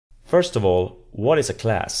First of all, what is a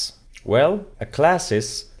class? Well, a class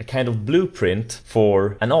is a kind of blueprint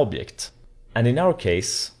for an object. And in our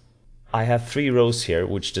case, I have 3 rows here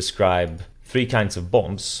which describe 3 kinds of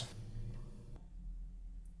bonds.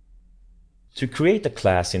 To create a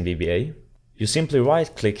class in VBA, you simply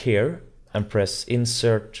right-click here and press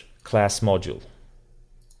Insert Class Module.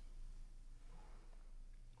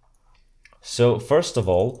 So first of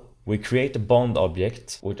all, we create a bond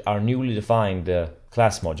object with our newly defined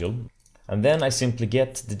class module. And then I simply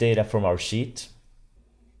get the data from our sheet.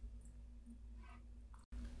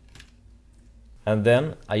 And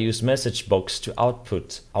then I use message box to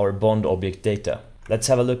output our bond object data. Let's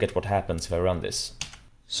have a look at what happens if I run this.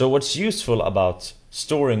 So what's useful about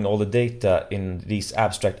storing all the data in these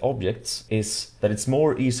abstract objects is that it's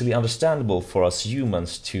more easily understandable for us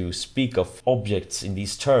humans to speak of objects in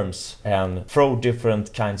these terms and throw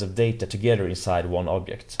different kinds of data together inside one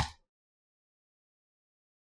object.